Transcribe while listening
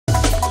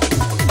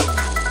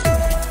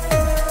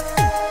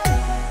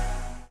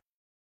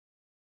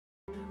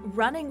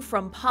Running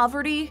from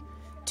poverty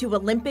to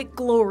Olympic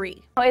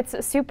glory.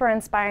 It's super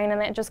inspiring,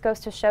 and it just goes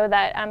to show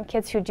that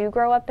kids who do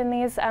grow up in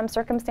these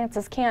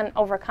circumstances can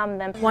overcome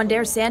them.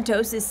 Wander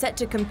Santos is set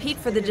to compete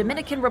for the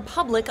Dominican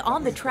Republic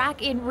on the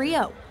track in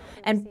Rio.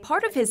 And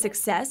part of his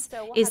success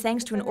is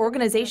thanks to an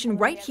organization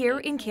right here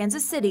in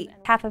Kansas City.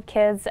 Half of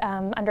kids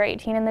under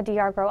 18 in the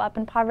DR grow up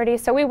in poverty,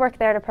 so we work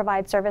there to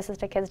provide services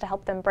to kids to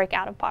help them break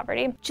out of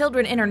poverty.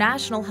 Children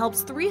International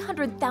helps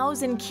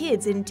 300,000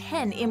 kids in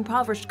 10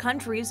 impoverished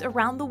countries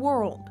around the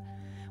world.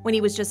 When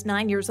he was just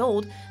 9 years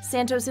old,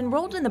 Santos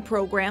enrolled in the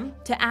program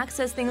to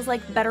access things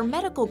like better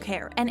medical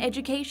care and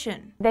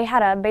education. They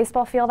had a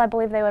baseball field, I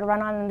believe they would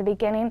run on in the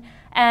beginning,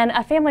 and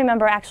a family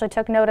member actually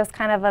took notice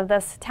of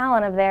this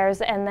talent of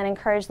theirs and then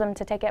encouraged them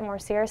to take it more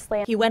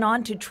seriously. He went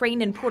on to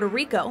train in Puerto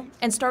Rico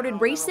and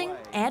started racing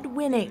and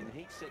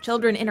winning.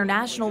 Children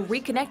International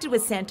reconnected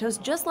with Santos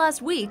just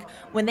last week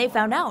when they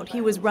found out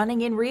he was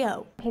running in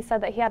Rio. He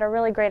said that he had a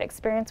really great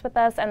experience with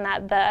us and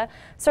that the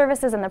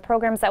services and the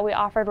programs that we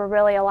offered were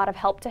really a lot of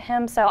help to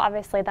him. So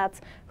obviously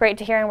that's great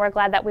to hear, and we're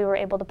glad that we were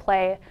able to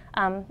play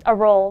a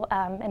role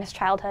in his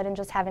childhood and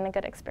just having a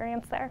good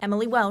experience there.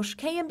 Emily Welsh,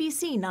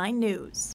 KMBC 9 News.